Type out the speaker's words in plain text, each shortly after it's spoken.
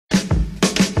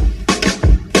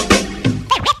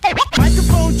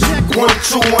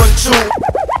Ladies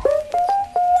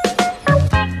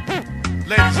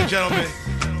and gentlemen,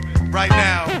 right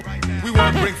now, we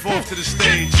want to bring forth to the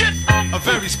stage a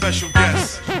very special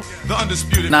guest, the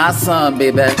undisputed. Nah, son,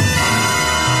 baby.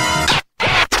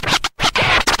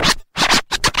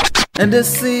 And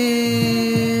this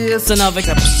is another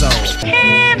episode.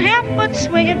 Can't help but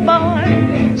swing it,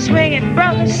 boy. Swing it,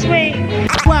 brother, swing.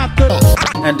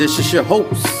 And this is your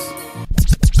host.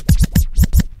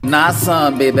 Nah,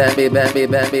 son, baby. Here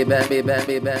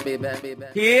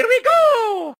we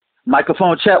go.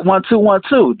 Microphone check 1 2 1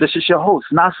 2. This is your host,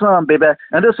 Nah, son, baby,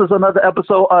 and this is another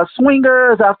episode of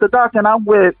Swingers After Dark. And I'm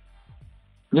with,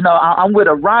 I'm with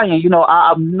Orion.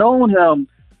 I've known him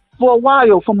for a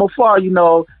while from afar. He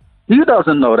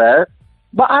doesn't know that,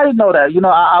 but I know that.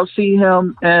 I'll see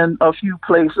him in a few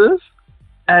places,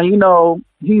 and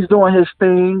he's doing his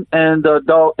thing in the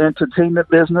adult entertainment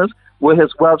business with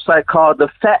his website called the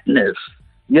Phatness.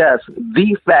 Yes,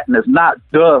 the Phatness, not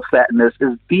the Phatness,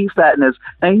 is the Phatness.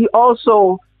 And he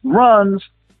also runs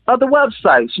other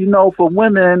websites, for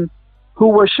women who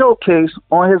were showcased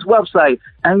on his website.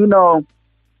 And,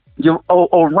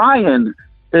 Orion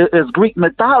is Greek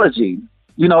mythology.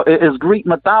 It is Greek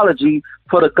mythology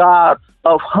for the god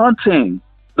of hunting,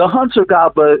 the hunter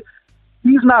god, but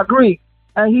he's not Greek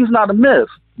and he's not a myth.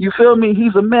 You feel me?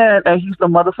 He's a man and he's the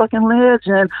motherfucking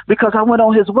legend, because I went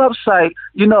on his website.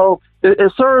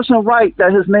 It serves him right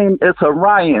that his name is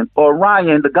Orion,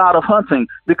 the god of hunting,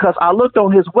 because I looked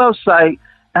on his website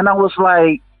and I was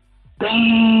like,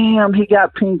 damn, he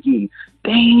got Pinky.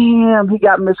 Damn, he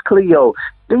got Miss Cleo.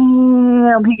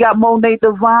 Damn, he got Monet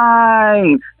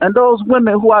Divine. And those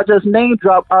women who I just name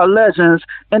dropped are legends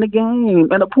in the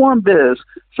game, in the porn biz.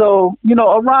 So,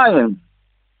 Orion,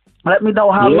 let me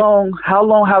know how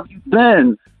long have you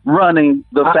been running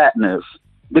the Phatness?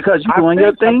 Because you're doing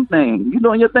your thing. You're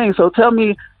doing your thing. So tell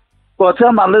my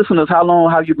listeners, how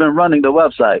long have you been running the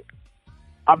website?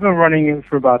 I've been running it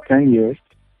for about 10 years.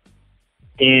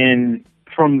 And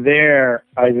from there,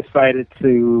 I decided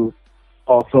to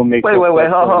also make... Wait, hold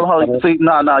on. See,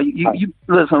 no, you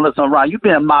listen, Ryan, you've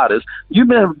been modest. You've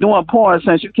been doing porn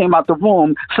since you came out the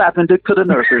room, slapping dick to the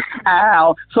nurses.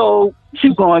 Ow. So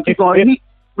keep going.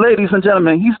 Ladies and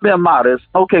gentlemen, he's been modest.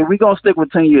 Okay, we're going to stick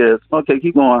with 10 years. Okay,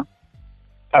 keep going.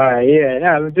 All right,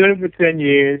 yeah, I've been doing it for 10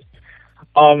 years.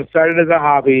 Started as a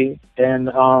hobby, and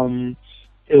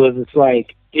it was just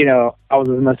like, I was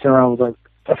just messing around with like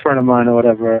a friend of mine or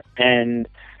whatever, and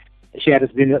she had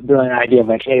this brilliant idea of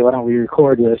like, hey, why don't we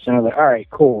record this? And I was like, all right,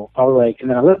 cool. I was like, and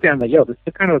then I looked at it and I'm like, yo, this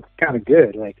is kind of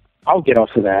good. Like, I'll get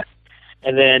off of that.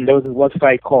 And then there was this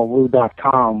website called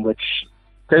Rue.com, which...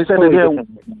 Can you say it again?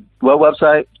 What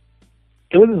website?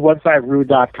 It was this website,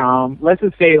 Rue.com. Let's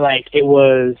just say like it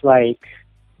was like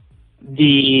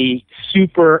the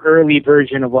super early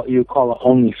version of what you would call an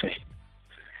OnlyFans.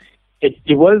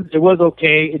 It was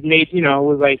okay. It made, it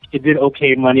was like, it did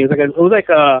okay money. It was like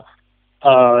a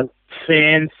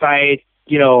fan site,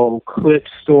 clip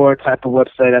store type of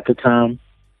website at the time.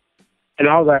 And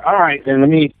I was like, all right, then let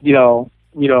me,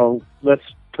 let's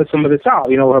put some of this out,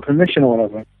 with her permission or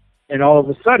whatever. And all of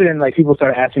a sudden, like, people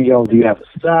started asking, yo, do you have a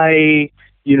site?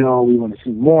 We want to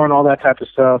see more and all that type of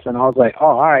stuff. And I was like, oh,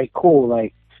 all right, cool.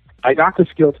 Like, I got the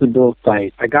skill to build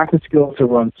sites. I got the skill to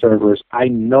run servers. I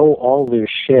know all this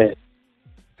shit,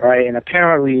 right? And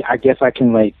apparently, I guess I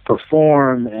can, like,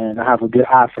 perform and I have a good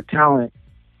eye for talent.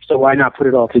 So why not put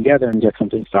it all together and get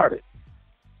something started?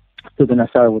 So then I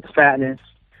started with Phatness.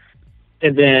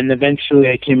 And then eventually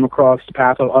I came across the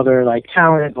path of other, like,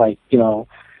 talent, like,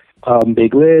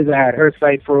 Big Liz. I had her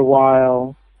site for a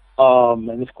while.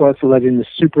 And of course, the legend, the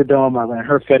Superdome. I ran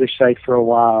her fetish site for a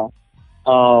while.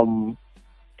 And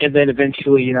then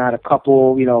eventually, I had a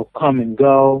couple, come and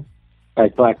go,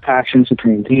 like Black Passion,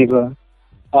 Supreme Diva.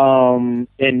 And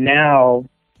now,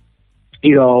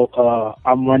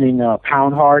 I'm running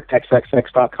Poundhard,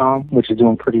 xxx.com, which is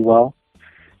doing pretty well.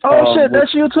 Oh, shit,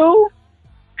 that's you too?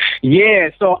 Yeah,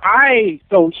 so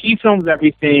he films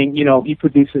everything, he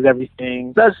produces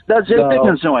everything. That's Jay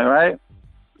Dickens' joint, right?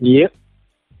 Yep.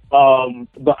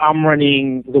 But I'm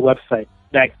running the website.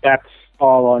 That's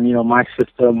all on, my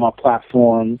system, my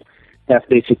platform. That's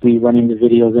basically running the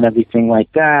videos and everything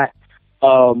like that.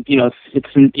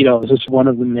 It's just one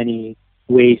of the many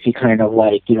ways he kind of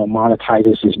like,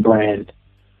 monetizes his brand.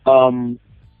 So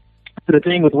the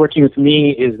thing with working with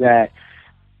me is that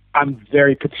I'm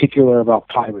very particular about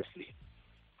piracy.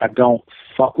 I don't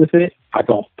fuck with it. I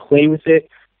don't play with it.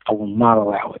 I will not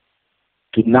allow it.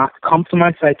 Do not come to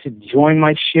my site to join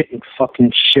my shit and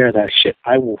fucking share that shit.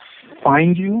 I will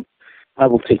find you. I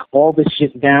will take all this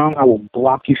shit down. I will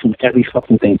block you from every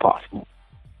fucking thing possible.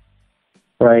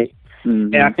 Right?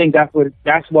 And I think that's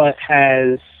what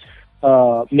has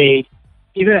made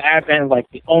even the advent of like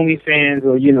the OnlyFans,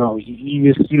 or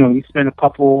you just you spend a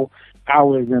couple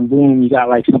hours and boom, you got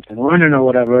like something running or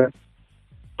whatever.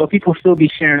 But people still be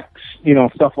sharing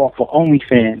stuff off of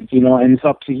OnlyFans, and it's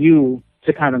up to you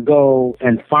to kind of go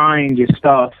and find your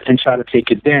stuff and try to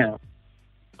take it down.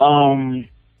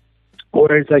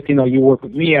 Or it's like, you work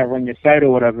with me, I run your site or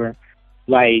whatever.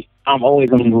 Like, I'm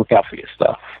always on the lookout for your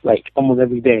stuff. Like, almost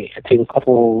every day. I take a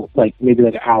couple, like, maybe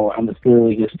like an hour. I'm just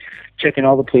literally just checking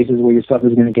all the places where your stuff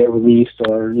is going to get released,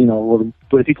 or,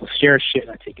 where people share shit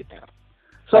and I take it down.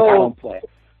 So, like, I don't play.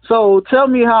 So tell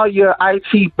me how your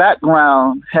IT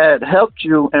background had helped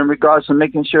you in regards to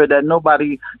making sure that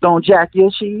nobody don't jack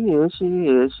your shit.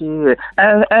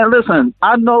 And listen,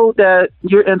 I know that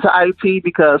you're into IT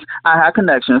because I had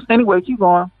connections. Anyway, keep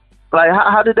going. Like,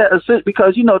 how did that assist?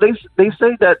 Because, they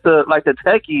say that the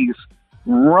techies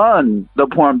run the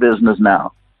porn business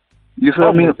now. You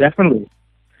feel me? Definitely.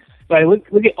 Like,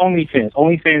 look at OnlyFans.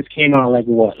 OnlyFans came out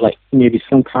like maybe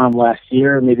sometime last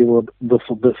year, maybe a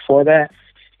little before that.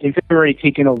 It's already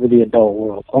taken over the adult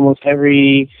world. Almost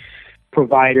every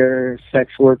provider,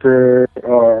 sex worker,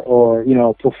 or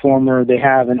performer, they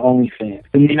have an OnlyFans.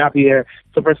 It may not be there.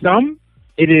 So for some,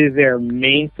 it is their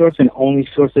main source and only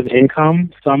source of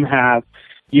income. Some have,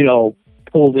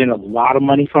 pulled in a lot of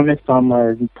money from it. Some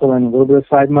are pulling a little bit of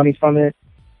side money from it.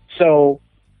 So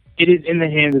it is in the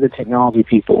hands of the technology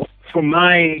people. For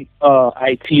my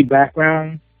IT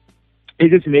background,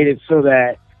 it just made it so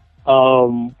that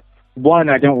one,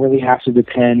 I don't really have to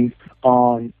depend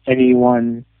on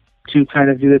anyone to kind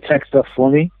of do the tech stuff for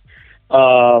me.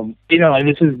 And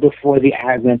this is before the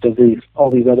advent of all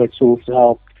these other tools to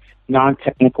help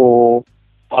non-technical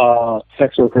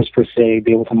sex workers per se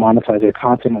be able to monetize their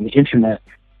content on the internet.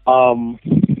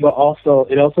 But also,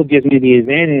 it also gives me the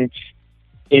advantage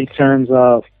in terms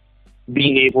of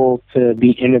being able to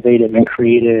be innovative and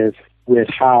creative with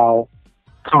how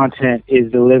content is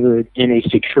delivered in a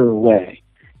secure way.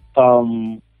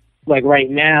 Like right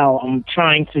now, I'm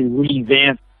trying to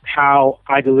revamp how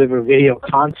I deliver video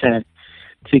content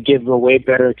to give a way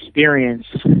better experience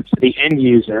to the end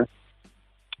user,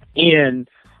 and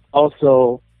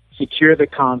also secure the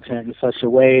content in such a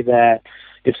way that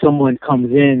if someone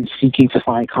comes in seeking to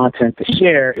find content to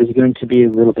share, is going to be a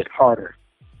little bit harder.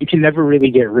 You can never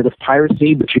really get rid of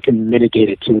piracy, but you can mitigate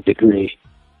it to a degree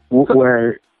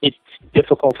where it's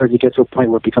difficult for it to get to a point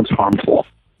where it becomes harmful.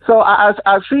 So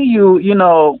I see you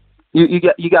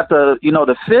got the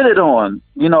the fitted on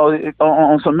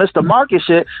some Mr. Market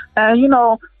shit, and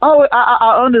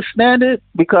I understand it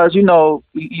because you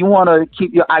want to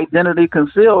keep your identity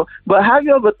concealed. But have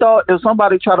you ever thought if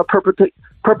somebody try to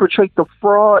perpetrate the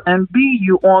fraud and be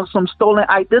you on some stolen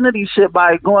identity shit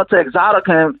by going to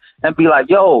Exotica and be like,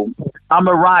 yo, I'm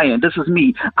Orion, this is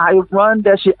me, I run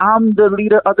that shit, I'm the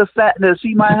leader of the Phatness,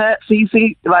 see my hat, see,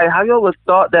 like, have you ever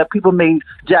thought that people may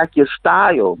jack your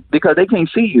style because they can't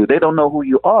see you, they don't know who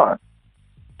you are?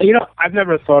 I've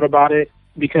never thought about it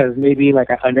because maybe like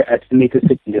I underestimate the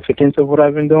significance of what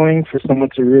I've been doing for someone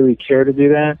to really care to do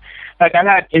that. Like, I've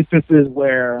had instances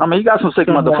where you got some sick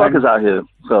motherfuckers out here,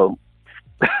 so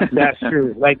that's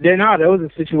true. Like, there was a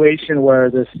situation where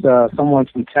this someone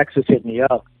from Texas hit me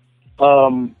up,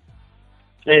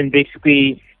 and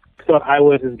basically thought I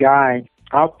was this guy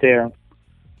out there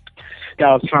that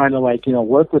was trying to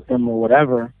work with them or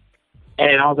whatever.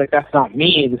 And I was like, that's not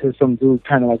me. This is some dude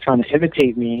kind of trying to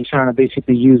imitate me. He's trying to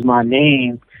basically use my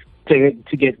name to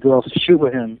get girls to shoot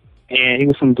with him. And he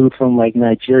was some dude from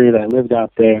Nigeria that lived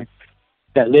out there,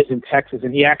 that lives in Texas,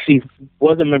 and he actually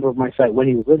was a member of my site when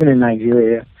he was living in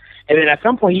Nigeria. And then at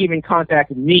some point, he even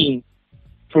contacted me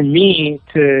for me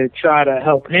to try to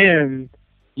help him,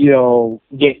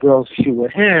 get girls to shoot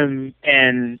with him.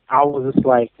 And I was just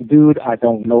like, dude, I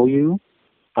don't know you.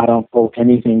 I don't owe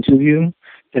anything to you,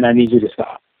 and I need you to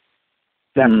stop.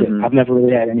 That's it. I've never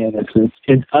really had any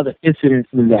other incidents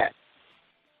than that.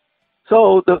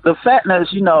 So the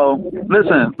Phatness,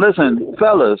 listen,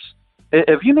 fellas,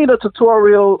 if you need a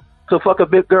tutorial to fuck a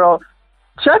big girl,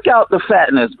 check out the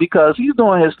Phatness because he's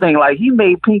doing his thing. Like, he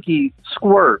made Pinky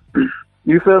squirt.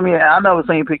 You feel me? I never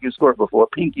seen Pinky squirt before.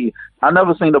 I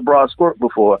never seen the broad squirt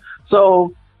before.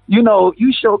 So, you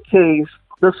showcase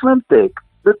the slim thick,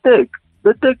 the thick,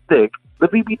 the thick, the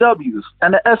BBWs,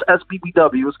 and the SS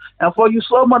BBWs. And for you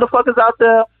slow motherfuckers out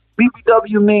there,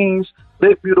 BBW means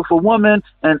big beautiful woman,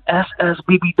 and SS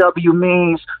BBW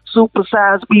means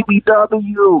supersized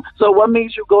BBW. So what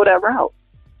made you go that route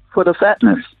for the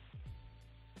Phatness?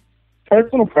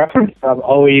 Personal preference. I've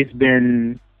always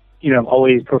been,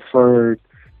 always preferred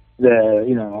the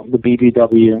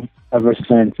BBW. ever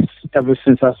since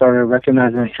I started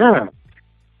recognizing,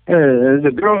 there's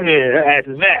a girl here as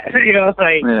that.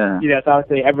 So I would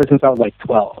say ever since I was like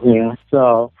 12,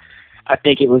 So I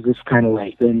think it was just kind of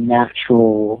like the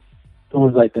natural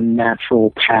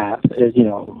path,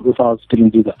 if I was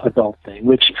going to do the adult thing,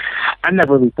 which I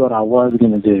never really thought I was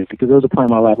going to do, because there was a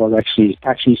point in my life I was actually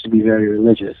used to be very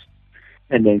religious,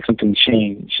 and then something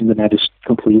changed, and then I just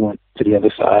completely went to the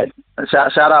other side.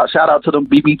 Shout out to them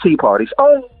BBT parties.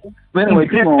 Oh, anyway,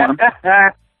 keep on.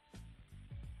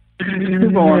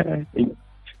 Keep on.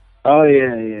 Oh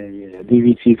yeah.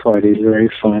 BBT parties are very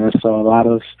fun. I saw a lot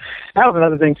of. That was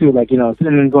another thing too, like and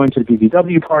then going to the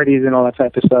BBW parties and all that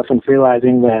type of stuff, and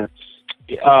realizing that,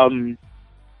 when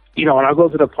I go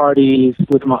to the parties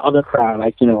with my other crowd,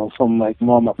 from like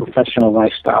more of my professional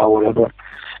lifestyle, or whatever,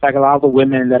 like a lot of the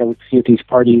women that I would see at these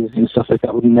parties and stuff like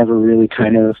that would never really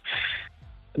kind of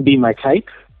be my type,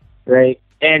 right?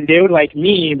 And they would like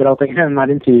me, but I was like, I'm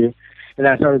not into you. And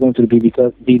then I started going to the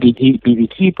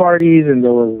BBT parties, and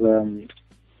there was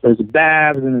the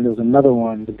Babs, and then there was another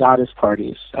one, the Goddess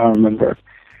parties, I remember.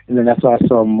 And then that's why I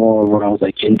saw more of what I was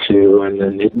like into, and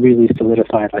then it really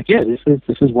solidified, like, yeah, this is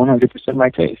 100% my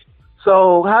taste.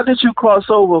 So how did you cross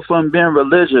over from being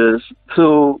religious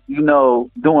to,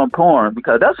 doing porn?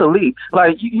 Because that's elite.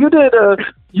 Like you did a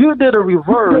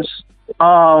reverse.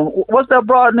 What's that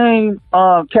broad name?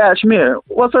 Kashmir.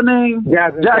 What's her name?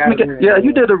 Jasmine. Yeah,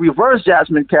 you did a reverse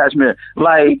Jasmine Kashmir.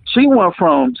 Like she went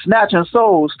from snatching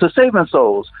souls to saving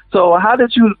souls. So how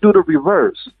did you do the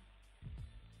reverse?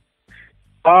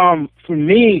 For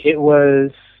me, it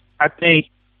was, I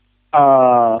think,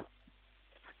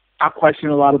 I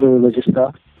questioned a lot of the religious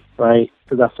stuff, right?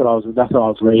 Because that's what I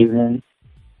was raised in.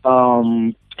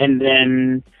 And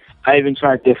then I even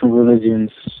tried different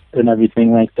religions and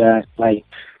everything like that. Like,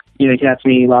 you can ask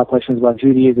me a lot of questions about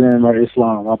Judaism or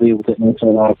Islam. I'll be able to answer a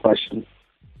lot of questions.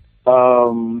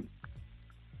 And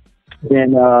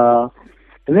then I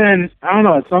don't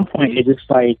know. At some point, it just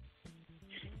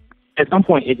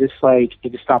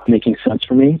stopped making sense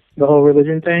for me, the whole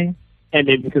religion thing. And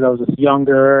then because I was just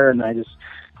younger and I just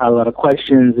had a lot of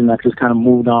questions, and I just kind of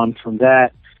moved on from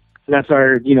that. And I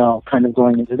started, kind of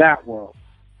going into that world.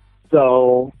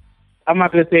 So I'm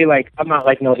not going to say I'm not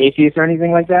no atheist or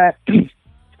anything like that.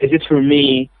 It's just, for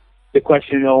me, the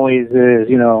question always is,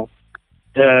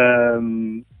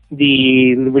 the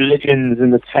religions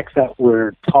and the texts that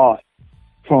were taught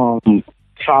from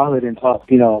childhood and up,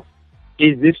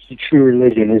 is this the true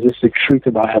religion? Is this the truth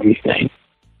about everything,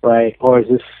 right? Or is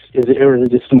it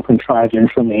just some contrived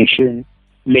information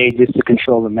made just to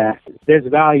control the masses? There's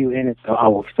value in it, though, I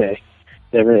will say.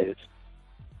 There is.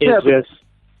 It's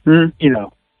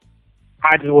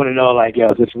I just want to know,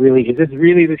 is this really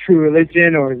the true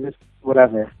religion, or is this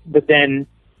whatever? But then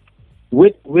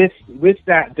with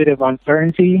that bit of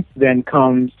uncertainty, then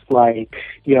comes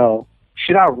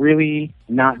should I really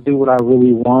not do what I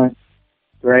really want?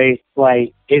 Right?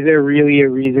 Like, is there really a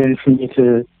reason for me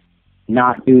to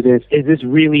not do this? Is this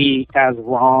really as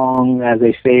wrong as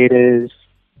they say it is?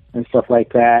 And stuff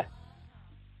like that.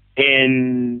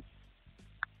 And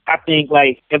I think,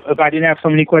 if I didn't have so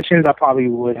many questions, I probably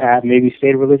would have maybe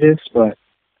stayed religious, but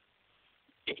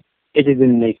it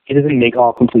doesn't make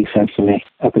all complete sense to me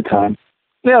at the time.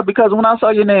 Yeah, because when I saw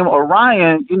your name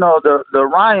Orion, the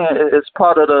Orion is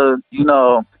part of the,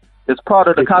 it's part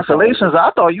of the constellations.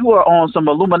 I thought you were on some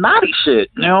Illuminati shit.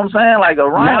 You know what I'm saying? Like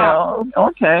Orion. Yeah.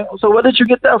 Okay. So where did you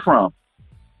get that from?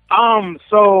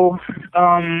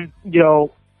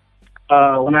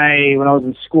 When I was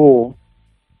in school,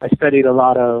 I studied a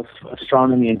lot of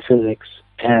astronomy and physics,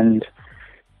 and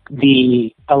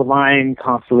the Orion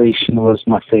constellation was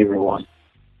my favorite one.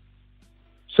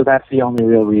 So that's the only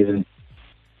real reason.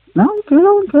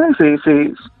 Okay.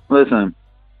 See, listen,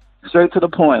 straight to the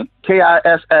point.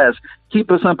 KISS.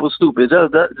 Keep it simple, stupid.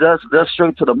 Just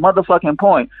straight to the motherfucking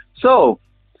point. So,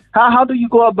 how do you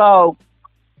go about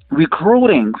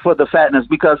recruiting for the Phatness?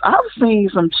 Because I've seen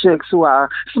some chicks who are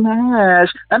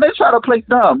smash and they try to play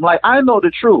dumb. Like, I know the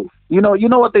truth. You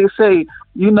know what they say,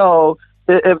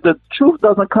 if the truth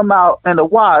doesn't come out in the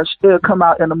wash, it'll come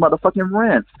out in the motherfucking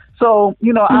rinse. So,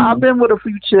 I've been with a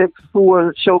few chicks who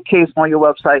were showcased on your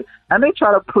website, and they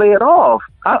try to play it off.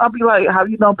 I'll be like, have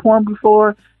you done porn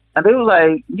before? And they were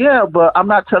like, yeah, but I'm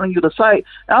not telling you the site.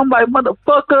 And I'm like,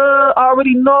 motherfucker, I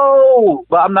already know,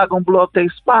 but I'm not going to blow up their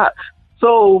spot.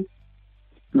 So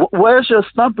where's your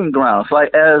stumping grounds?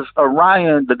 Like, as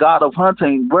Orion, the god of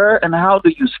hunting, where and how do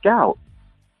you scout?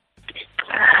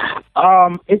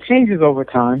 It changes over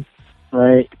time,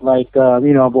 right?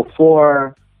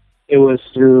 Before it was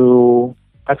through,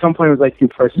 at some point it was through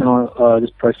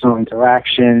personal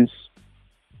interactions.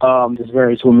 There's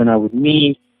various women I would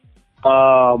meet.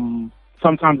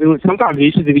 Sometimes it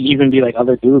used to even be like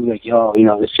other dudes like, yo,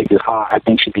 this chick is hot. I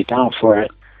think she'd be down for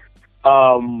it.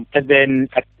 And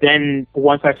then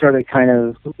once I started kind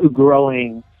of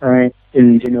growing, right,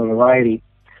 in notoriety,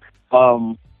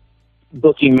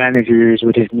 booking managers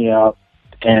would hit me up,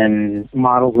 and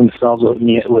models themselves would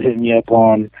hit me up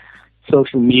on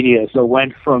social media. So it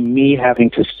went from me having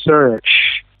to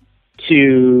search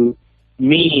to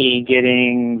me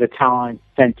getting the talent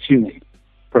sent to me,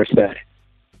 per se.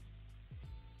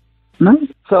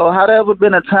 So had there ever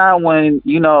been a time when,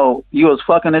 you was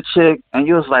fucking a chick and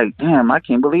you was like, damn, I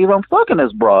can't believe I'm fucking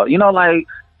this broad?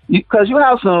 Because you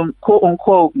have some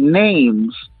quote-unquote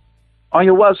names on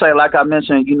your website, like I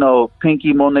mentioned,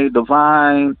 Pinky, Monet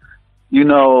Divine,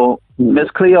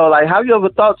 Miss Cleo. Like, have you ever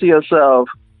thought to yourself,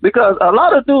 because a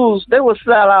lot of dudes, they would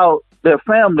sell out their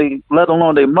family, let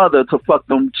alone their mother, to fuck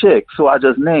them chicks who I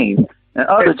just named, and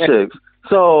other chicks.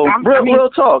 So, real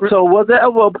talk. So was there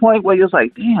ever a point where you're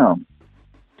like, damn,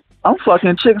 I'm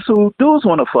fucking chicks who dudes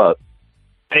want to fuck?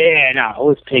 Yeah, no, it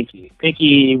was Pinky.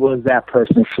 Pinky was that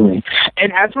person for me.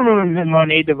 And as for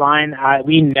Monet Divine,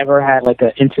 we never had like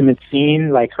an intimate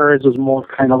scene. Like hers was more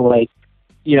kind of like,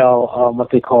 what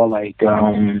they call like,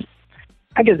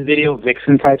 I guess video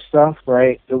vixen type stuff,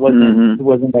 right? It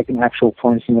wasn't like an actual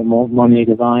porn scene with Monet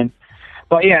Divine.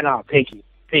 But yeah, no, Pinky,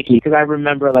 because I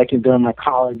remember like during my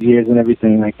college years and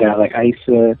everything like that. Like I used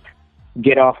to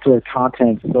get off to her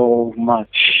content so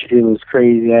much. It was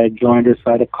crazy. I joined her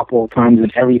site a couple of times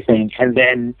and everything. And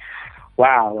then,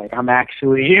 wow, like I'm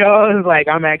actually,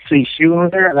 I'm actually shooting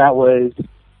her. That was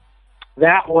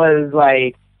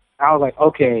like, I was like,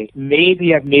 okay,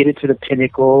 maybe I've made it to the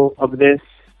pinnacle of this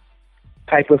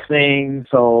type of thing.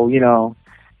 So,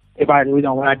 if I,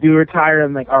 when I do retire,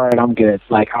 I'm like, all right, I'm good.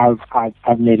 Like I've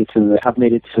made it to the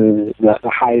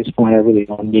highest point I really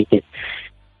want to make it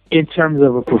in terms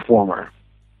of a performer.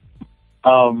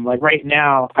 Like right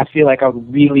now, I feel like I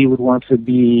really would want to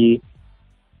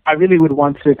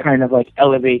kind of like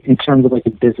elevate in terms of like the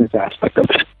business aspect of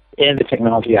it and the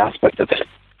technology aspect of it.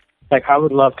 Like I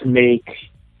would love to make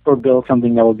or build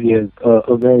something that would be a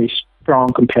very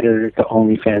strong competitor to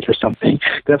OnlyFans or something.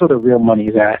 That's where the real money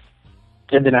is at.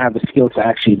 And then I have the skill to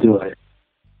actually do it.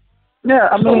 Yeah,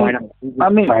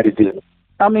 try to do it.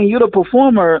 I mean, you're the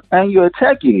performer and you're a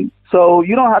techie, so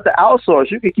you don't have to outsource.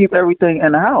 You can keep everything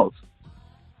in the house.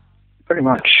 Pretty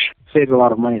much. Saves a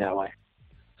lot of money that way.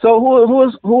 So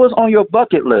who is on your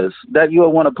bucket list that you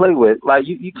would want to play with? Like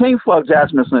you can't fuck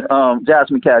Jasmine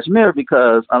Cashmere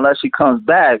because unless she comes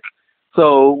back.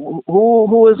 So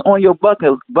who is on your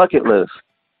bucket list?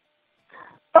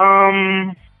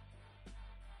 I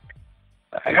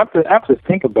have to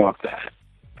think about that.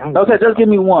 Okay, just give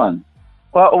me one.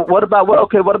 Well, what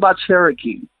about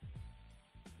Cherokee?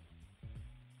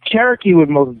 Cherokee would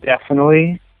most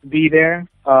definitely be there.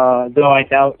 Though I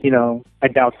doubt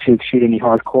she'd shoot any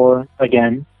hardcore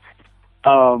again.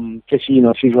 Cause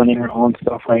she's running her own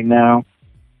stuff right now.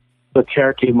 But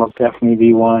Cherokee would most definitely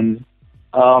be one.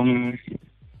 Trying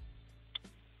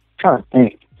to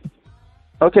think.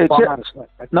 Okay,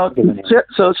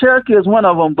 so Cherokee is one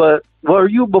of them. But were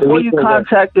you before you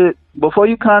contacted the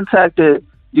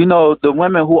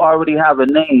women who already have a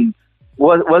name?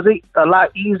 Was it a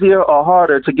lot easier or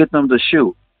harder to get them to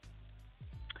shoot?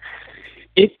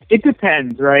 It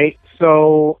depends, right?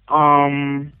 So,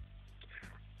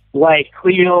 like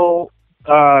Cleo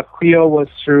was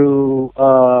through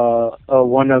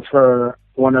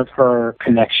one of her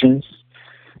connections.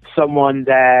 Someone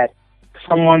that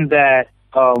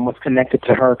was connected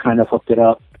to her kind of hooked it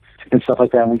up and stuff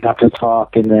like that. And we got to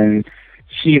talk, and then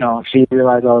she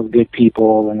realized I was good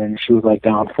people, and then she was like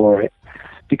down for it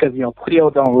because Cleo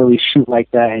don't really shoot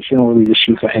like that, and she don't really just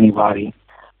shoot for anybody.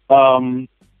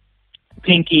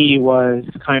 Pinky was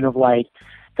kind of like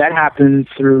that happened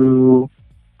through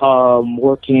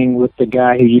working with the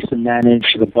guy who used to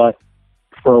manage the butt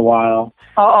for a while.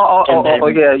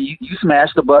 Yeah, you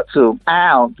smashed the butt too.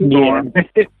 Ow. Yeah.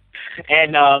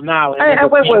 And now. Hey,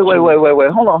 wait.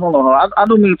 Hold on. I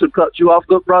don't mean to cut you off,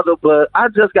 good brother, but I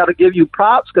just got to give you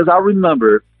props because I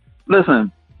remember.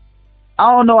 Listen, I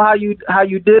don't know how you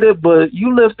did it, but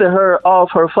you lifted her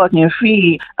off her fucking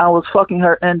feet. I was fucking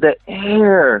her in the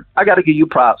air. I got to give you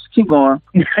props. Keep going.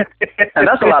 And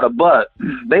that's a lot of butt.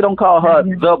 They don't call her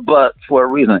the butt for a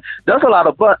reason. That's a lot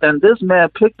of butt. And this man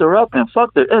picked her up and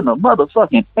fucked her in the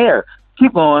motherfucking air.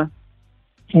 Keep going.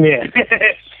 Yeah.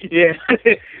 Yeah.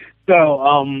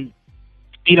 So,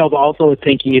 but also with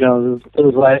Pinky, it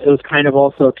was kind of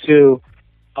also too,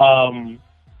 I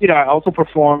also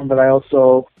performed, but I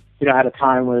also, at a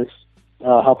time was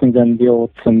helping them deal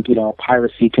with some,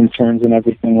 piracy concerns and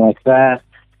everything like that.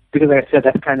 Because like I said,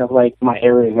 that's kind of like my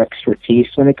area of expertise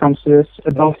when it comes to this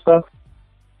adult stuff,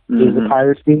 is the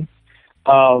piracy.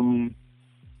 I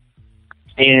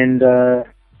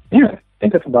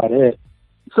think that's about it.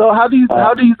 So how do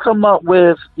you come up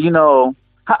with,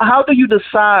 how do you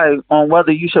decide on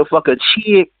whether you should fuck a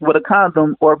chick with a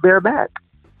condom or bareback?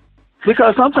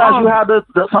 Because sometimes you have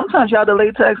the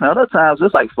latex, and other times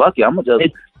it's like, fuck it, I'm gonna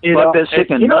just fuck that chick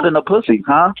and nut in the pussy,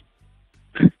 huh?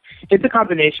 It's a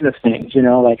combination of things,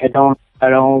 like I don't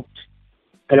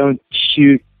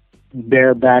shoot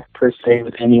bareback per se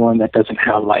with anyone that doesn't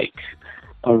have like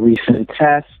a recent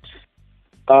test.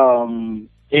 And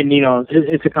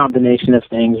it's a combination of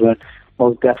things, but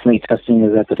most definitely testing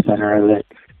is at the center of it.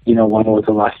 When was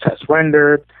the last test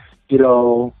rendered?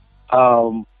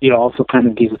 Also kind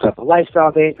of gives the type of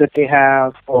lifestyle that they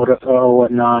have or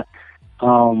whatnot.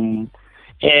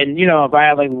 If I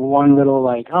have like one little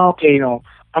like,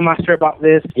 I'm not sure about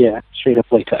this, straight up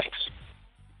latex.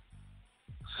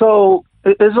 So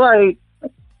it's like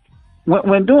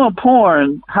when doing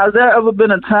porn, has there ever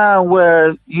been a time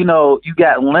where you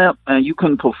got limp and you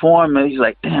couldn't perform and you're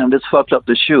like, damn, this fucked up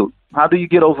the shoot? How do you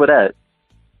get over that?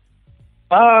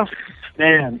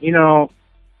 Man,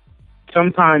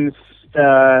 sometimes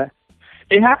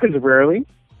it happens rarely,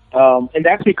 and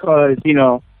that's because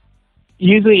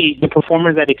usually the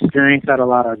performers that experience that a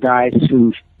lot are guys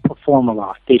who perform a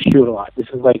lot. They shoot a lot. This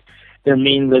is like their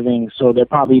main living, so they're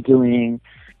probably doing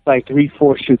like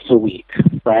 3-4 shoots a week,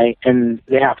 right? And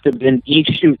they have to, in each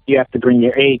shoot, you have to bring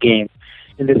your A game.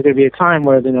 And there's going to be a time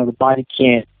where, the body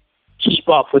can't keep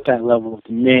up with that level of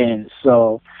demand.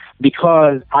 So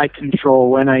because I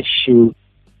control when I shoot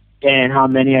and how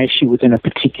many I shoot within a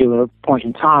particular point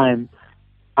in time,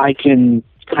 I can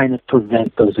kind of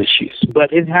prevent those issues.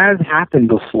 But it has happened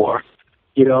before,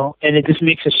 and it just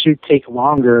makes a shoot take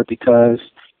longer because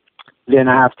then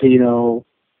I have to,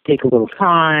 take a little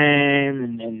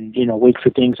time and wait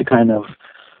for things to kind of,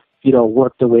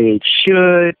 work the way it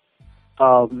should,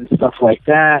 and stuff like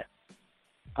that.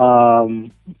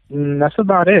 That's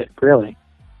about it, really.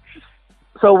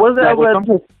 So was that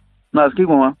no, keep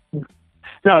going.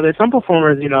 No, there's some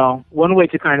performers, one way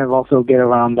to kind of also get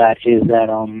around that is that,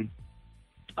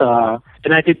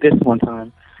 and I did this one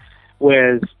time,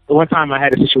 whereas the one time I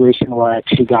had a situation where I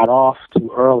actually got off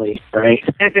too early, right?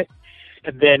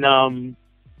 And then,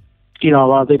 I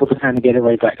was able to kind of get it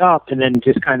right back up and then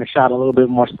just kind of shot a little bit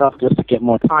more stuff just to get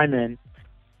more time in,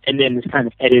 and then just kind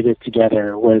of edited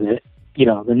together where the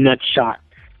nut shot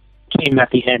came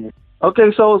at the end.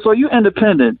 Okay, so you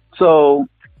independent. So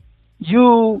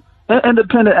you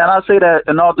independent, and I say that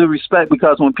in all due respect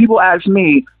because when people ask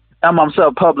me, am I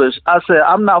self-published? I say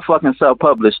I'm not fucking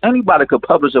self-published. Anybody could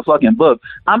publish a fucking book.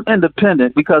 I'm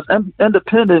independent because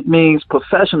independent means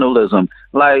professionalism.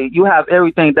 Like you have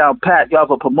everything down pat. You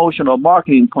have a promotional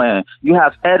marketing plan. You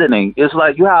have editing. It's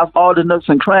like you have all the nooks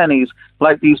and crannies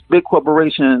like these big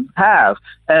corporations have.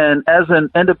 And as an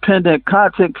independent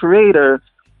content creator,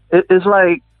 it's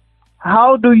like,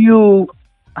 how do you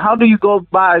go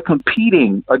by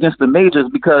competing against the majors?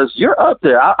 Because you're up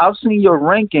there. I've seen your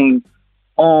ranking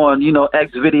on,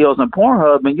 X videos and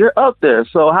Pornhub, and you're up there.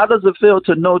 So how does it feel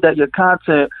to know that your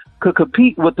content could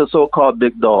compete with the so-called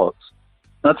big dogs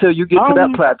until you get to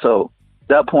that plateau,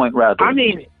 that point rather? I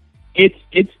mean, it's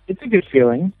a good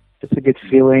feeling. It's a good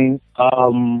feeling.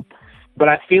 But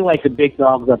I feel like the big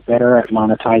dogs are better at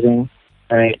monetizing,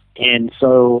 right? And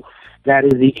so that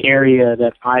is the area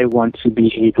that I want to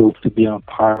be able to be on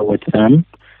par with them,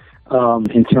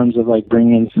 in terms of like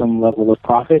bringing some level of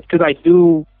profit. Because I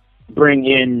do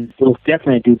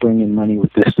definitely do bring in money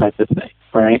with this type of thing,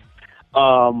 right?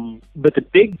 But the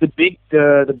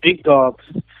big dogs,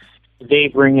 they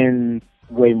bring in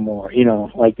way more,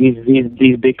 like these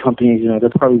big companies, they're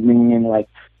probably bringing in like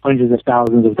hundreds of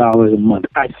thousands of dollars a month,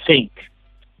 I think.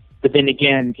 But then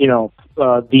again,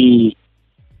 the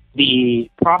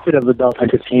profit of adult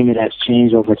entertainment has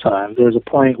changed over time. There's a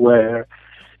point where,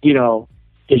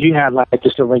 if you had like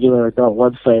just a regular adult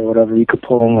website or whatever, you could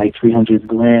pull in like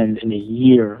 $300,000 in a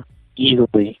year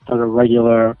easily as a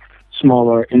regular,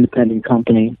 smaller, independent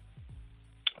company.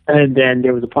 And then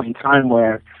there was a point in time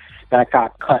where that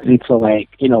got cut into like,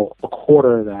 a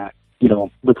quarter of that,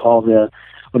 with all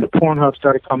when the Pornhub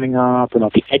started coming up and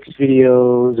all the X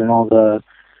videos and all the,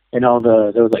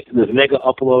 there was like the mega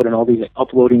upload and all these like,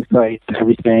 uploading sites and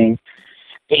everything.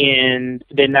 And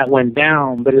then that went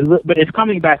down, but it's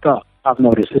coming back up. I've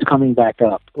noticed it's coming back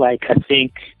up. Like I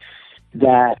think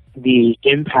that the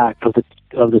impact of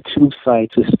the tube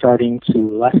sites is starting to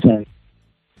lessen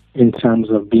in terms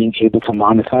of being able to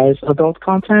monetize adult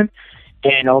content,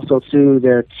 And also, too,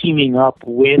 they're teaming up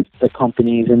with the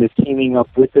companies and they're teaming up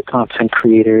with the content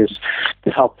creators to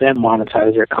help them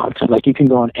monetize their content. Like, you can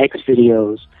go on X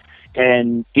videos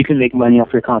and you can make money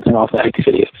off your content off of X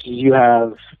videos. You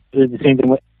have the same thing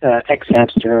with X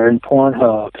Hamster and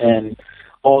Pornhub and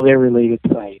all their related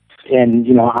sites. And,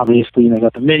 you know, obviously, you know, you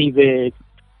got the MiniVid,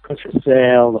 Push for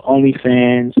Sale, the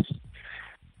OnlyFans.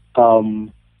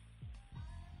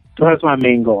 So that's my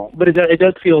main goal. But it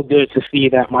does feel good to see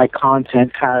that my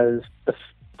content has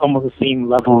almost the same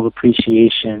level of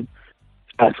appreciation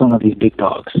as some of these big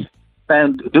dogs.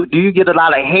 And do you get a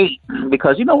lot of hate?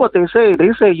 Because you know what they say?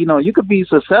 They say, you know, you could be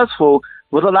successful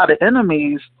with a lot of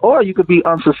enemies, or you could be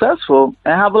unsuccessful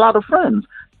and have a lot of friends.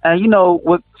 And, you know,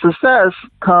 with success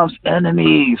comes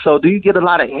enemies. So do you get a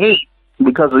lot of hate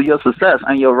because of your success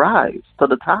and your rise to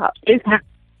the top?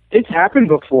 It's happened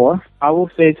before. I will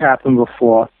say it's happened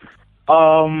before.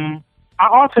 I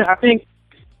think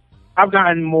I've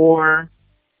gotten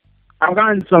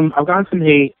some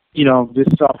hate, you know,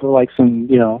 just off of like some,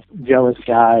 you know, jealous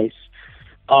guys.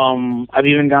 I've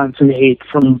even gotten some hate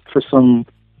for some,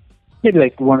 maybe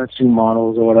like one or two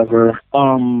models or whatever.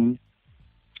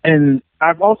 And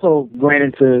I've also ran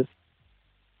into,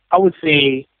 I would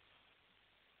say,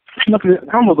 I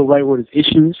don't know the right word is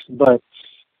issues, but,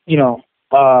 you know,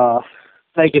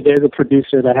 like if there's a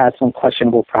producer that has some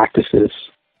questionable practices,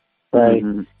 right,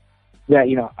 that,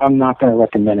 you know, I'm not going to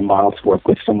recommend a model to work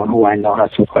with someone who I know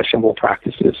has some questionable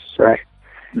practices, right?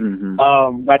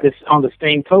 But this, on the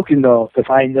same token, though, if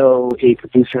I know a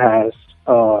producer has,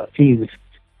 he's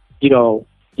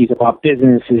about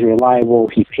business, he's reliable,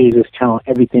 he pays his talent,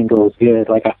 everything goes good,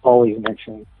 like I always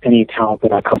mention any talent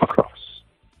that I come across.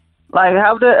 Like,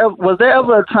 was there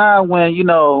ever a time when, you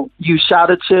know, you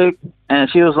shot a chick and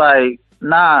she was like,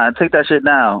 nah, take that shit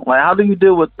down? Like, how do you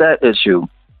deal with that issue?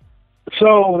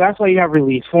 So that's why you have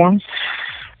release forms,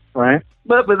 right?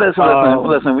 But listen,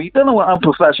 when you're dealing with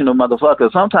unprofessional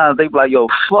motherfuckers, sometimes they be like, yo,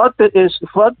 fuck the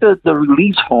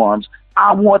release forms.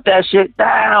 I want that shit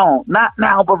down. Not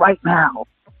now, but right now.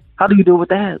 How do you deal with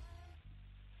that?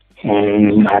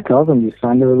 And I tell them, you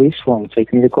sign the release form,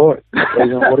 take me to court.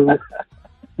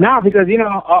 No, because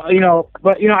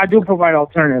but I do provide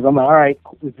alternatives. I'm like, all right,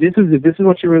 if this is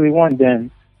what you really want, then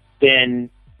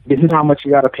this is how much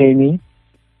you got to pay me,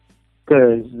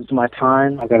 because it's my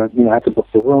time. I have to book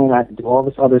the room. I have to do all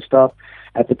this other stuff.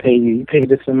 I have to pay you. You pay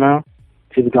this amount,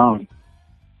 it's gone.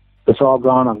 It's all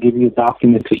gone. I'll give you a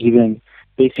document to even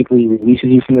basically releases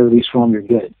you from the release form. You're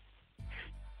good.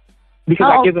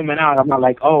 Because I give them an out. I'm not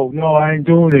like, oh no, I ain't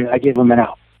doing it. I give them an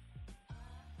out.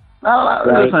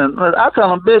 Listen, I tell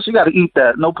them, bitch, you got to eat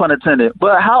that. No pun intended.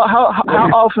 But how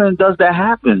often does that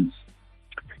happen?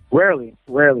 Rarely.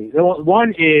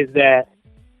 One is that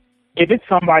if it's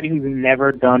somebody who's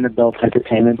never done adult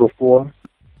entertainment before,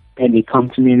 and they come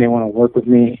to me and they want to work with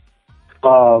me,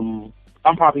 I'm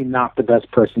probably not the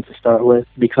best person to start with,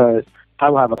 because I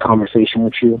will have a conversation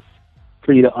with you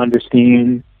for you to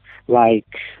understand, like,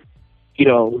 you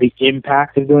know, the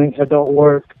impact of doing adult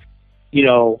work, you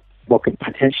know, what could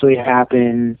potentially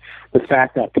happen, the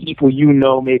fact that people you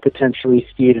know may potentially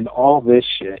see it, and all this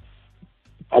shit.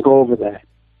 I go over that.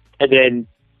 And then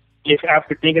if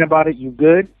after thinking about it you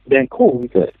good, then cool, we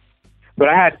good. But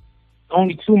I had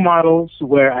only 2 models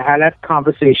where I had that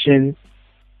conversation.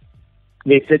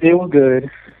 They said they were good.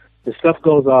 The stuff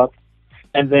goes up.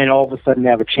 And then all of a sudden they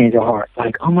have a change of heart.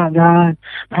 Like, oh my God,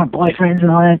 my boyfriend's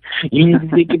on. You need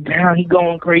to take it down. He's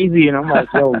going crazy. And I'm like,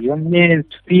 yo, your man's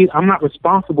feel. I'm not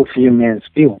responsible for your man's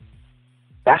feeling.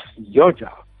 That's your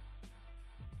job.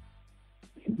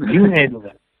 You handle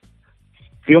it.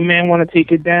 If your man want to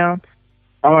take it down,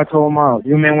 I told him, if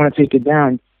your man want to take it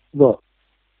down, look,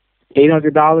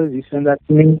 $800, you send that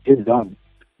to me, it's done.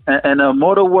 And the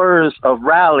immortal words of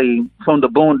Raleigh from the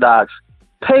Boondocks,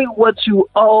 pay what you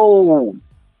owe.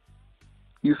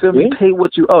 You feel me? Yeah. Pay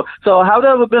what you owe. So have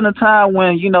there ever been a time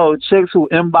when, you know, chicks who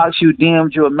inbox you,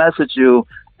 DM'd you, or message you,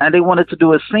 and they wanted to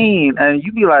do a scene, and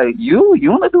you be like, you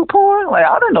want to do porn? Like,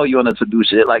 I didn't know you wanted to do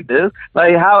shit like this.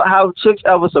 Like, how chicks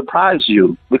ever surprised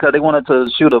you because they wanted to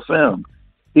shoot a film,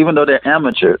 even though they're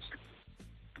amateurs?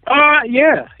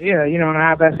 Yeah. You know, and I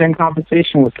have that same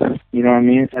conversation with them. You know what I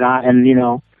mean?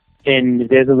 And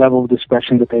there's a level of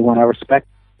discretion that they want. I respect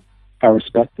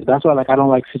it. That's why, like, I don't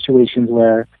like situations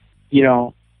where, you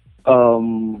know,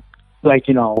 like,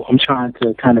 you know, I'm trying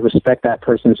to kind of respect that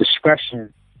person's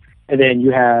discretion, and then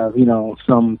you have, you know,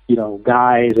 some, you know,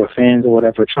 guys or fans or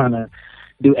whatever trying to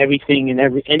do anything and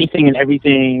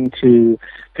everything to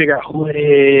figure out who it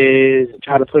is,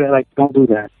 try to put it, like, don't do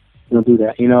that.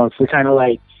 You know, it's kind of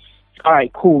like, all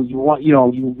right, cool. You want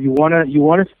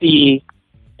to see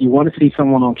You want to see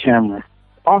someone on camera.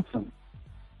 Awesome.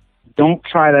 Don't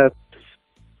try to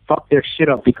fuck their shit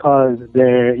up because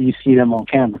you see them on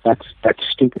camera. That's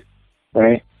stupid,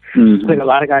 right? Mm-hmm. Like a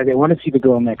lot of guys, they want to see the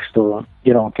girl next door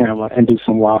get on camera and do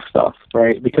some wild stuff,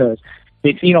 right? Because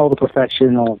they've seen all the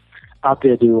professionals out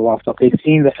there do wild stuff. They've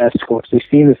seen the escorts. They've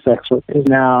seen the sex workers.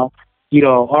 Now,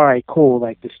 all right, cool.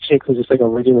 Like this chick was just like a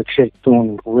regular chick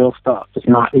doing real stuff. It's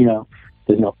not,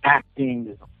 there's no acting.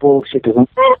 There's no bullshit. There's no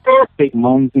fake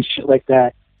moans and shit like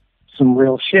that. Some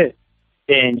real shit.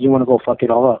 And you want to go fuck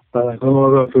it all up. But like,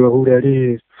 oh, I don't know who that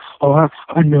is. Oh,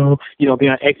 I know. Be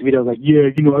on X videos like, yeah,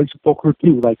 I used to fuck her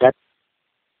too. Like that's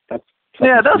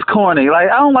that's corny. Like,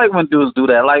 I don't like when dudes do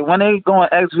that. Like, when they go on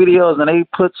X videos and they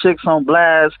put chicks on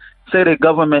blast, say their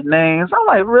government names. I'm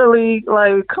like, really?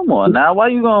 Like, come on now. Why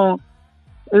you going?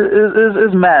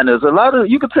 It's madness.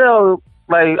 You could tell,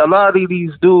 like, a lot of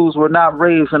these dudes were not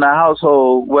raised in a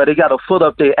household where they got a foot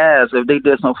up their ass if they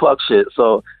did some fuck shit.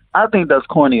 So I think that's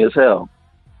corny as hell.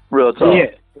 Real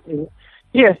talk.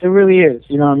 Yeah, it really is.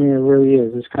 You know what I mean? It really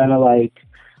is. It's kind of like,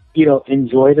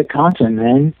 enjoy the content,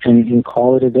 man, and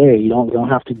call it a day. You don't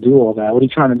have to do all that. What are you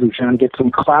trying to do? Trying to get some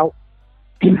clout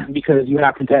because you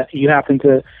happen to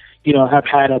have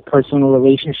had a personal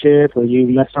relationship or you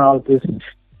messed around with this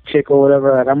chick or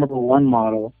whatever. Like, I remember one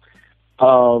model.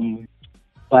 I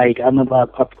remember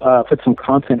I put some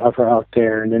content of her out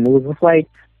there, and then it was just like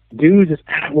dudes just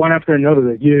one after another.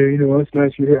 Like, I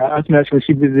smashed her here. I smashed her when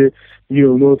she visited,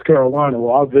 North Carolina.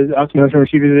 Well, I smashed her when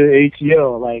she visited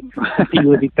ATL. Like, be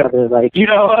with each other. Like,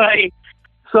 like.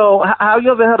 So, how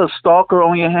you ever had a stalker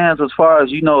on your hands as far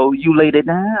as, you laid it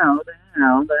down,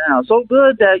 so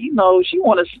good that,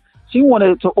 she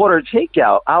wanted to order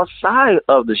takeout outside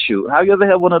of the shoot. How you ever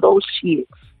had one of those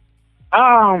chicks?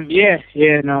 No,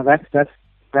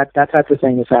 that type of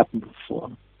thing has happened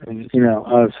before. And,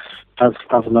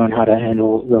 I've learned how to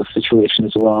handle those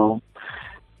situations well,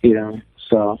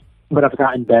 so, but I've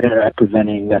gotten better at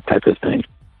preventing that type of thing.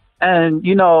 And,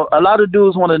 a lot of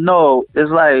dudes want to know is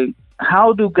like,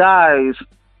 how do guys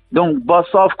don't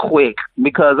bust off quick?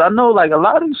 Because I know, like, a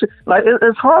lot of these, like,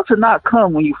 it's hard to not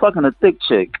come when you fucking a thick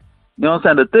chick. You know what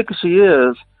I'm saying? The thicker she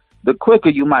is, the quicker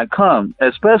you might come,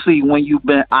 especially when you've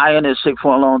been eyeing this chick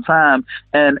for a long time.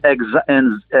 And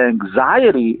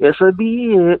anxiety is a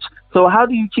bitch. So how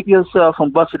do you keep yourself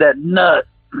from busting that nut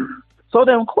so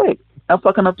damn quick and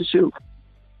fucking up the shoot?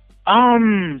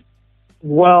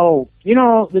 Well,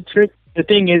 the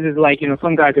thing is like,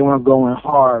 some guys, they want to go in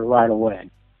hard right away.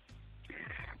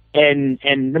 And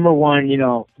number one,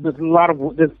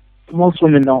 most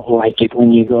women don't like it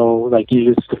when you go, like,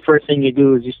 the first thing you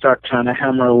do is you start trying to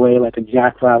hammer away like a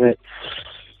jackrabbit.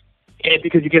 And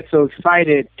because you get so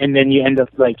excited and then you end up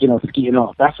like, skiing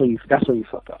off. That's where you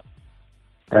fuck up.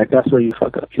 Right? That's where you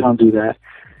fuck up. You don't do that.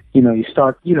 You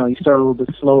start a little bit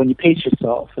slow and you pace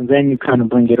yourself and then you kind of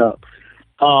bring it up.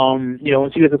 Once you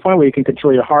get to the point where you can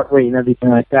control your heart rate and everything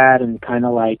like that and kind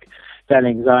of like that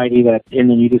anxiety and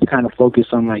then you just kind of focus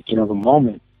on like, the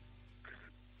moment,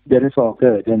 then it's all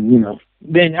good. And,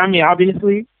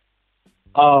 obviously,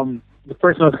 the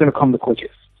person that's going to come the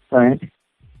quickest, right?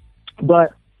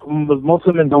 But most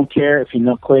women don't care if you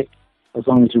nut quick as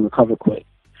long as you recover quick.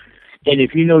 And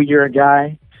if you're a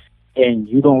guy and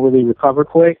you don't really recover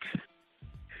quick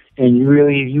and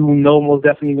most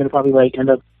definitely you're going to probably like end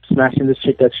up smashing this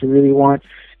chick that you really want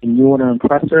and you want to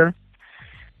impress her,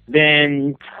 then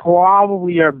you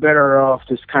probably are better off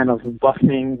just kind of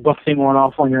busting one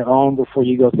off on your own before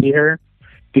you go see her,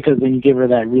 because then you give her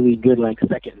that really good like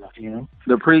second nut,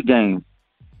 The pregame.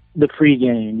 The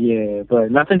pregame, yeah,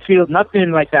 but nothing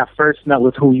like that first nut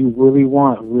with who you really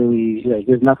want. Really, like,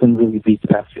 there's nothing really beats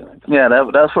that feeling. Yeah,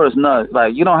 that first nut.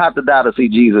 Like, you don't have to die to see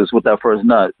Jesus with that first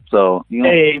nut. So,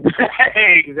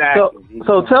 Exactly.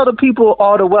 So tell the people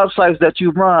all the websites that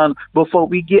you run before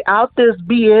we get out this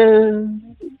BS.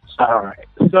 All right.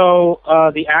 So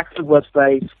the active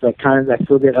websites that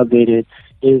still get updated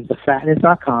is the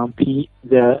Phatness.com,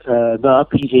 the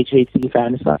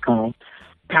Phatness.com.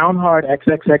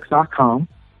 PoundHardXXX.com.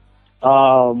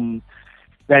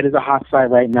 That is a hot site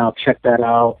right now. Check that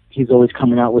out. He's always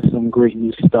coming out with some great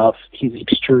new stuff. He's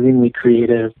extremely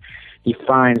creative. He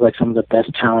finds like some of the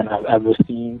best talent I've ever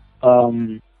seen.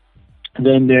 Then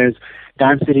there's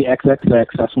Dime City XXX.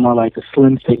 That's more like the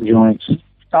slim stick joints.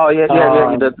 Oh yeah.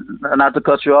 Not to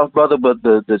cut you off, brother, but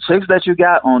the chicks that you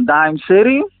got on Dime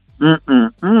City.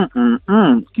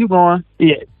 Keep going.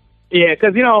 Yeah. Yeah,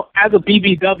 because, as a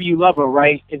BBW lover,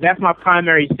 right, if that's my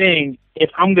primary thing, if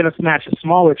I'm going to smash a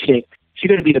smaller chick, she's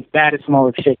going to be the baddest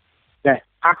smaller chick that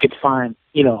I could find,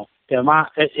 in my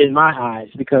eyes,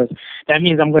 because that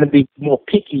means I'm going to be more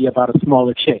picky about a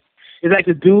smaller chick. it's like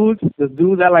the dudes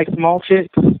that like small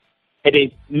chicks, and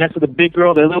they mess with the big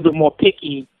girl. They're a little bit more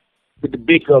picky with the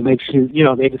big girl. Makes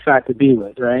they decide to be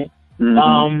with, right?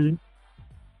 Mm-hmm.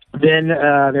 Then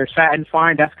there's Fat and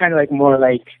Fine. That's kind of like more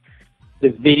like the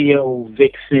video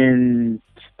vixen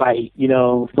site,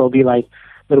 So it'll be like a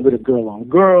little bit of girl on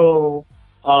girl,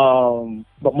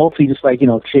 but mostly just like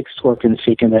chicks twerking,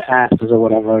 shaking their asses or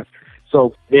whatever.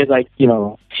 So there's like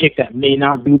chick that may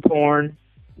not do porn,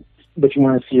 but you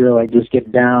want to see her like just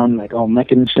get down, like all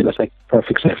naked and shit. That's like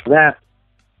perfect site for that.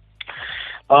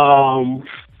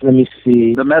 Let me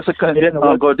see. The Mexican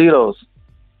gorditos.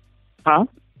 Huh?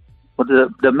 What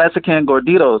the Mexican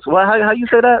gorditos? What? How you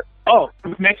say that? Oh,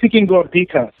 Mexican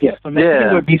gorditas. Yes. So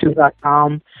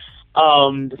MexicanGorditas.com.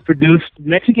 It's produced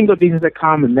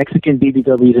MexicanGorditas.com and Mexican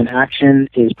BBWs in Action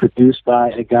is produced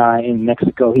by a guy in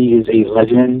Mexico. He is a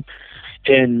legend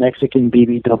in Mexican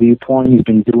BBW porn. He's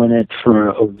been doing it for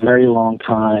a very long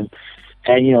time.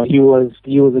 And he was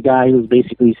a guy who was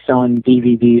basically selling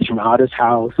DVDs from out his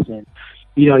house, and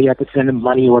you had to send him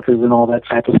money orders and all that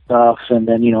type of stuff. And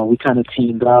then we kind of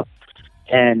teamed up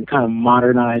and kind of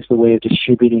modernized the way of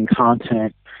distributing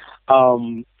content.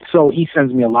 So he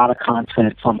sends me a lot of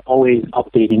content, so I'm always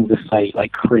updating the site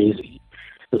like crazy,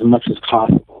 as much as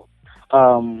possible.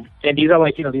 And these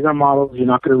are these are models you're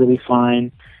not going to really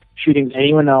find shooting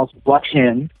anyone else but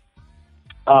him,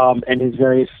 and his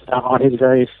various on his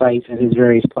various sites and his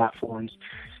various platforms.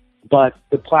 But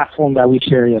the platform that we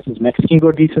share is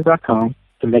MexicanGorditas.com,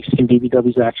 the Mexican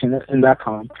BBW's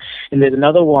Action.com, and there's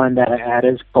another one that I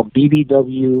added called Beauty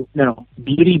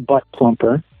Butt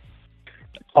Plumper,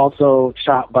 also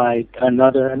shot by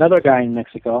another guy in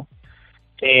Mexico,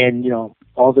 and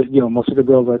all the most of the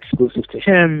girls are exclusive to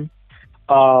him.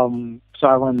 So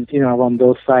I run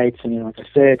those sites, and like I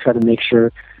said, try to make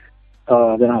sure they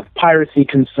don't have piracy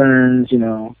concerns.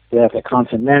 They have the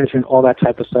content management, all that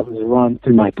type of stuff is run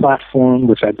through my platform,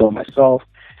 which I built myself.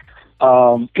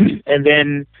 And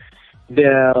then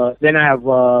I have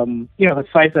the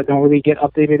sites that don't really get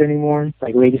updated anymore,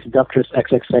 like Lady Seductress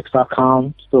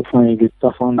XXX.com. Still plenty of good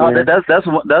stuff on there. Oh, that's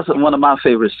one of my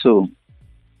favorites too.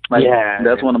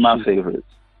 That's one of my favorites.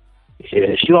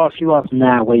 Yeah, she lost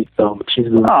mad weight though, but she's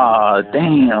doing. Oh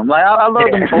damn! Like I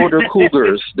love them older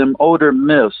cougars, them older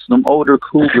myths, them older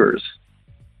cougars.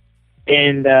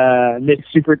 And Miss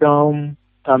Superdome,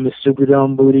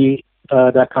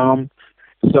 MissSuperdomeBooty.com.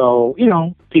 So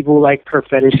people like her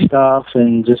fetish stuff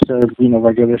and just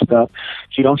regular stuff.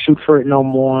 She don't shoot for it no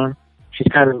more. She's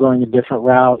kind of going a different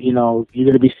route. You're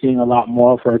going to be seeing a lot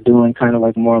more of her doing kind of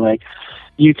like more like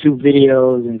YouTube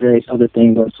videos and various other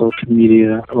things on social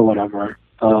media or whatever.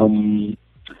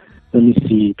 Let me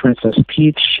see,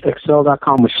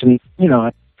 PrincessPeachXL.com, which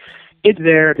it's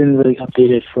there. Didn't really update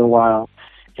it for a while.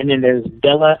 And then there's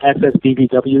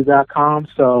BellaSSBBW.com.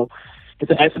 So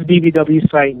it's an SSBBW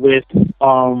site with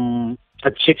a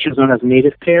chick who's known as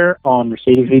Native Pair on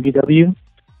Mercedes BBW.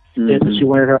 Mm-hmm. And so she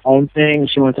wanted her own thing.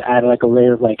 She wanted to add like a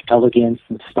layer of like elegance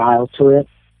and style to it.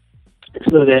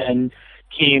 So then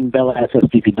came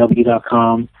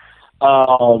BellaSSBBW.com.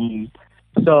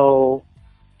 So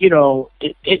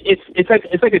it's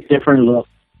like a different look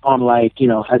on like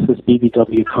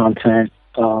SSBBW content.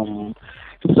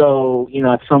 So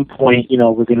at some point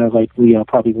we're gonna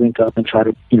probably link up and try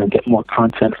to get more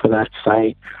content for that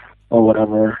site or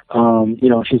whatever.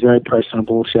 She's very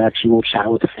personable. She actually will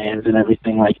chat with fans and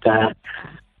everything like that.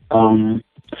 And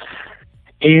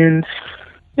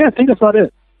yeah, I think that's about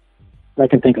it that I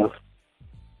can think of.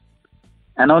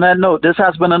 And on that note, this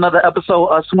has been another episode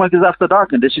of Swingers After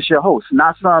Dark, and this is your host,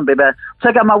 Not Son, baby.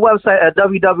 Check out my website at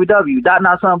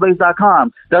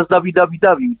www.notsonblaze.com. That's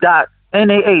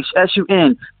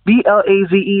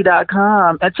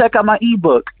www.nahsunblaze.com. And check out my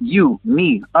ebook, You,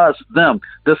 Me, Us, Them,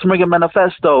 The Swinger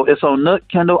Manifesto. It's on Nook,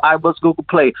 Kindle, iBooks, Google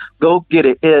Play. Go get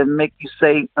it. It'll make you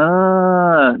say,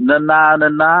 na, na, na,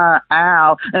 na,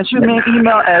 ow. And shoot me an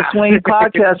email at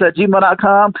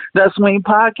swingpodcast@gmail.com. That's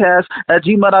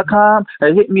swingpodcast@gmail.com.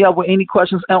 And hit me up with any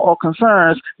questions and or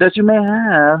concerns that you may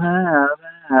have.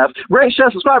 Rate,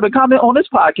 share, subscribe, and comment on this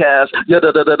podcast.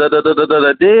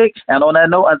 Dig. And on that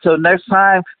note, until next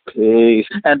time, peace.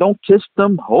 And don't kiss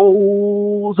them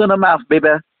holes in the mouth, baby.